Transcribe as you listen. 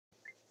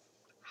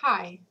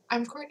Hi,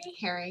 I'm Courtney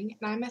Herring,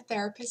 and I'm a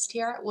therapist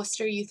here at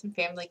Worcester Youth and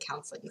Family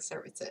Counseling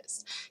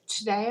Services.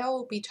 Today I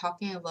will be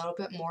talking a little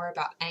bit more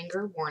about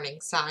anger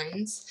warning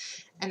signs,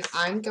 and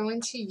I'm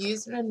going to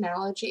use an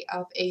analogy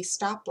of a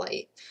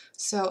stoplight.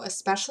 So,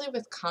 especially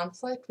with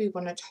conflict, we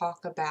want to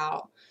talk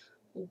about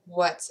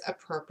what's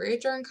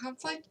appropriate during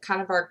conflict,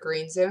 kind of our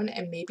green zone,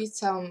 and maybe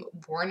some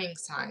warning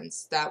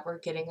signs that we're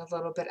getting a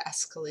little bit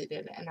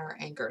escalated and our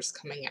anger is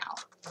coming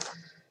out.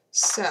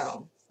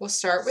 So, we'll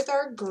start with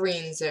our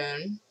green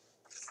zone.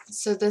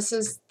 So this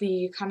is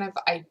the kind of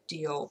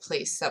ideal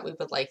place that we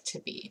would like to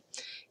be.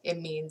 It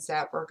means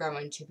that we're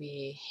going to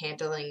be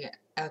handling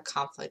a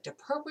conflict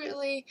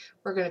appropriately.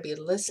 We're going to be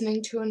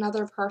listening to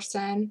another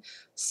person.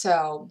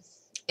 So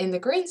in the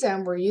green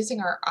zone, we're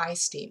using our I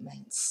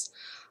statements.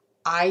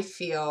 I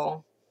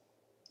feel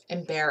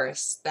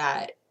embarrassed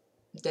that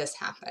this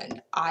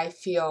happened. I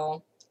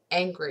feel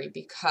angry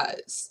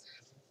because.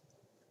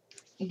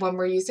 When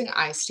we're using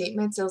I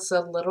statements, it's a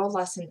little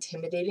less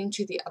intimidating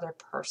to the other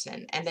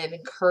person, and it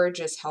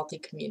encourages healthy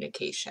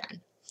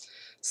communication.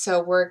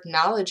 So we're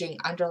acknowledging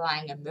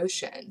underlying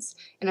emotions.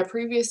 In a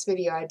previous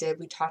video I did,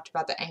 we talked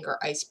about the anger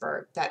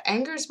iceberg. That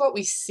anger is what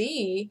we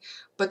see,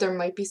 but there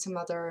might be some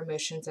other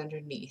emotions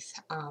underneath,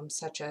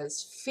 such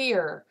as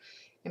fear,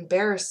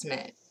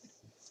 embarrassment,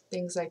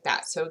 things like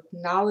that. So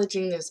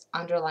acknowledging those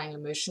underlying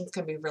emotions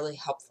can be really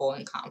helpful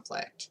in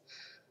conflict.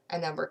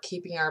 And then we're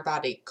keeping our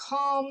body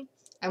calm,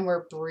 and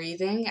we're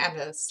breathing at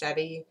a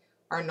steady,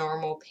 our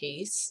normal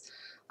pace.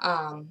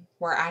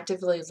 We're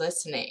actively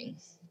listening.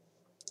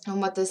 And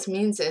what this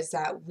means is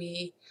that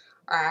we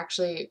are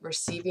actually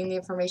receiving the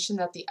information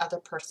that the other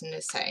person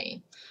is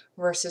saying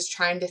versus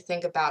trying to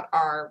think about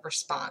our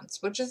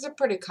response, which is a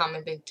pretty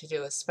common thing to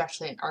do,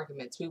 especially in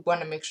arguments. We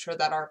want to make sure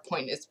that our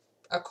point is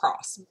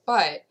across,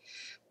 but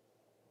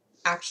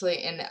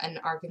actually in an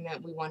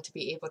argument, we want to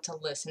be able to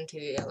listen to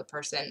the other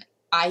person.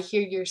 I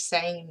hear you're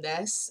saying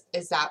this.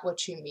 Is that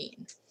what you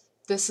mean?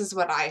 This is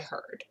what I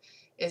heard.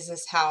 Is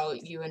this how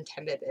you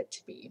intended it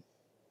to be?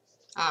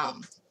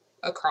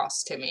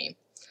 Across to me.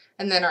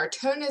 And then our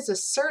tone is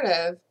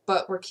assertive,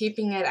 but we're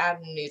keeping it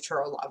at a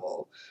neutral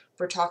level.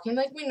 We're talking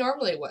like we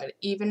normally would,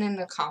 even in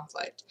a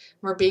conflict.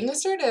 We're being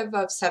assertive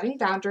of setting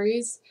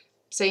boundaries,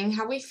 saying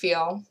how we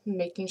feel,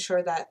 making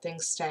sure that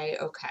things stay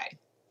okay.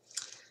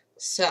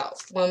 So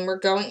when we're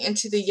going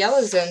into the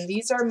yellow zone,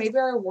 these are maybe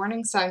our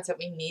warning signs that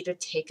we need to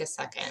take a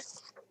second.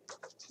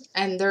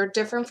 And they're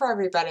different for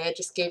everybody. I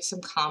just gave some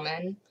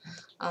common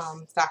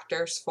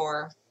factors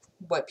for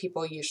what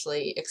people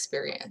usually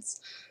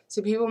experience.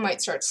 So people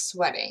might start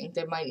sweating.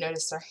 They might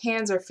notice their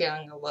hands are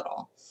feeling a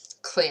little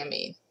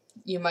clammy.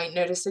 You might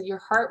notice that your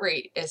heart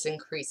rate is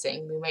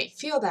increasing. We might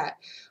feel that.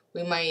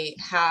 We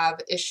might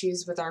have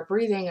issues with our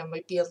breathing and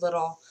might be a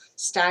little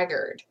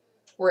staggered.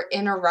 We're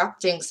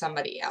interrupting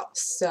somebody else.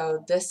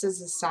 So this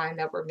is a sign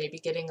that we're maybe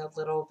getting a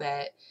little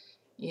bit,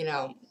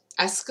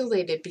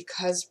 escalated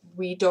because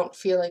we don't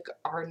feel like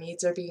our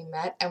needs are being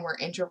met, and we're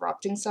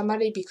interrupting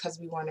somebody because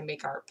we want to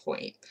make our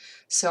point.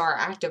 So our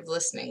active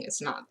listening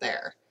is not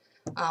there.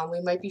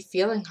 We might be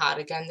feeling hot.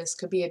 Again, this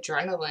could be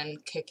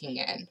adrenaline kicking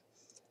in.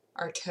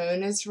 Our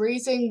tone is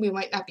raising. We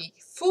might not be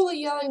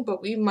fully yelling,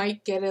 but we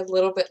might get a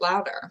little bit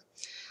louder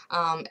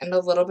and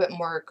a little bit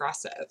more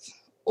aggressive.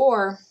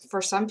 Or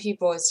for some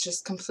people, it's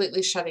just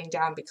completely shutting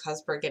down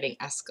because we're getting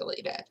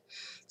escalated.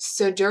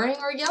 So during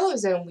our yellow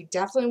zone, we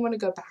definitely want to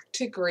go back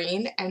to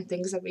green, and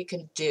things that we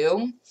can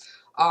do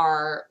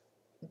are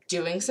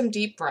doing some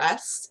deep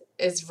breaths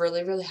is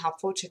really, really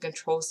helpful to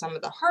control some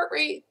of the heart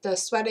rate, the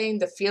sweating,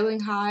 the feeling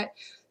hot,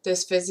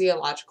 those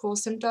physiological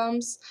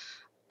symptoms.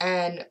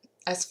 And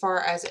as far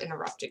as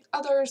interrupting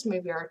others,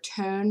 maybe our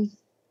tone,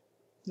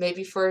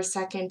 maybe for a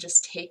second,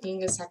 just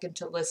taking a second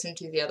to listen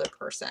to the other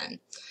person.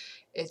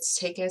 It's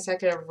taking a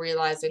second of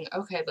realizing,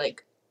 okay,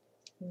 like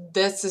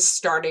this is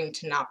starting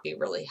to not be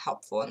really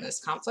helpful in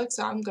this conflict,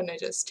 so I'm going to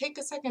just take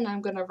a second,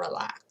 I'm going to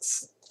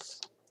relax.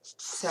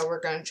 So we're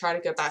going to try to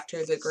go back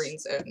to the green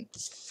zone.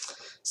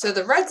 So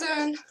the red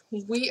zone,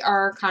 we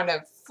are kind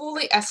of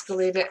fully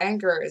escalated.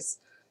 Anger is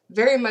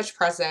very much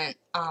present.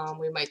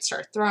 We might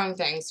start throwing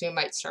things, we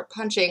might start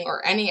punching,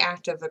 or any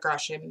act of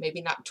aggression,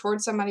 maybe not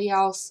towards somebody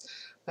else,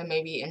 but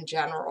maybe in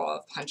general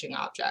of punching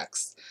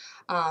objects.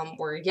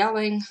 We're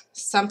yelling.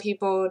 Some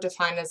people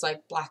define as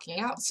like blacking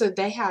out, so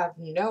they have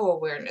no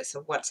awareness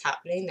of what's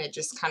happening. They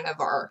just kind of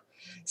are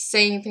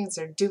saying things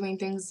or doing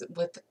things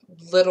with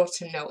little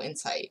to no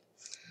insight.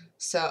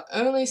 So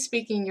only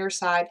speaking your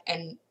side,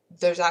 and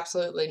there's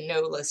absolutely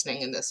no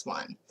listening in this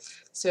one.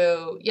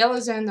 So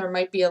yellow zone, there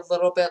might be a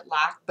little bit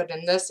lack, but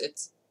in this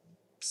it's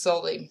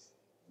solely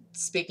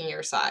speaking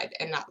your side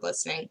and not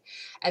listening.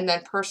 And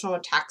then personal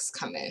attacks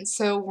come in.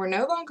 So we're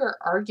no longer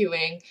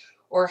arguing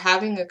or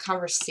having a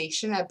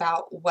conversation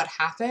about what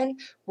happened.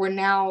 We're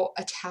now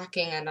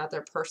attacking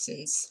another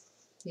person's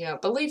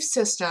belief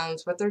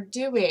systems, what they're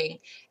doing.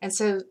 And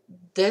so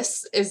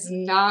this is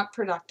not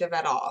productive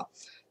at all.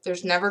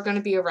 There's never going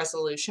to be a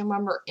resolution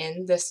when we're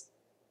in this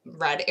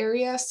red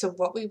area. So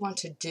what we want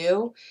to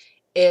do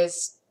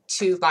is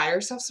to buy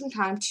ourselves some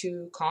time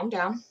to calm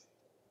down,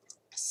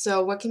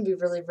 So what can be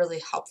really,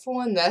 really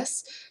helpful in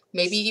this,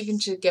 maybe even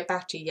to get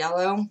back to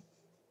yellow,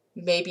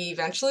 maybe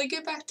eventually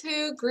get back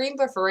to green,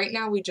 but for right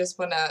now we just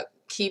want to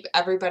keep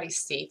everybody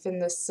safe in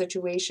this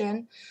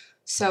situation.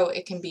 So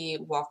it can be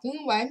walking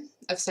away,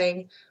 of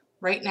saying,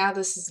 right now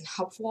this isn't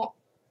helpful,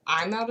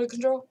 I'm out of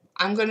control,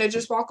 I'm going to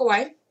just walk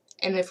away.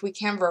 And if we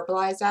can't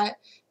verbalize that,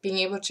 being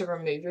able to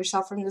remove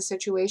yourself from the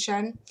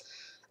situation.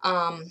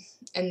 Um,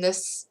 in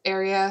this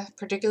area,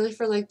 particularly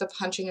for like the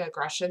punching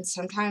aggression,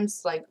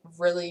 sometimes like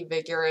really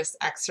vigorous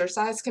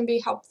exercise can be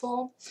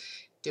helpful.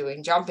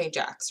 Doing jumping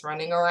jacks,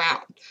 running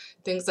around,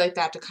 things like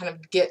that, to kind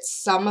of get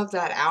some of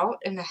that out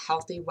in a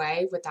healthy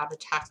way without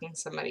attacking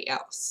somebody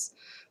else.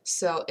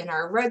 So in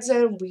our red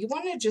zone, we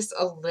want to just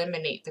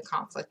eliminate the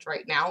conflict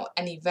right now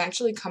and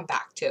eventually come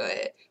back to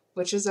it,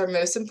 which is our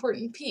most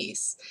important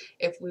piece.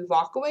 If we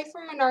walk away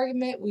from an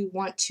argument, we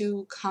want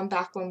to come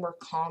back when we're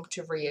calm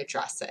to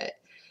readdress it.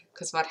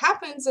 Because what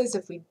happens is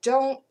if we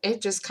don't,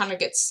 it just kind of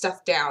gets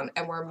stuffed down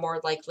and we're more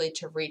likely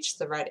to reach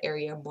the red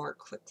area more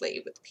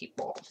quickly with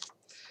people.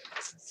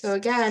 So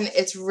again,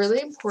 it's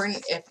really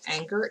important if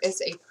anger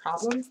is a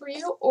problem for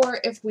you, or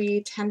if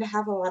we tend to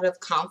have a lot of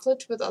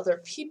conflict with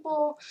other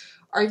people,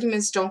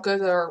 arguments don't go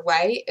their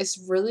way, it's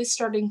really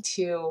starting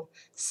to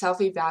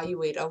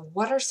self-evaluate of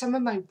what are some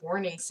of my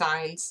warning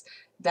signs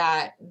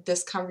that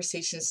this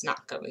conversation is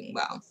not going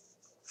well,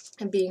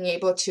 and being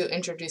able to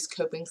introduce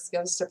coping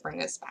skills to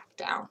bring us back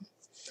down.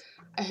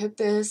 I hope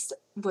this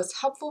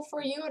was helpful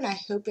for you, and I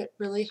hope it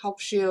really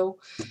helps you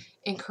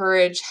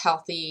encourage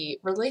healthy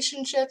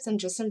relationships and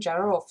just in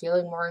general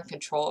feeling more in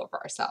control of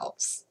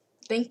ourselves.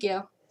 Thank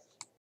you.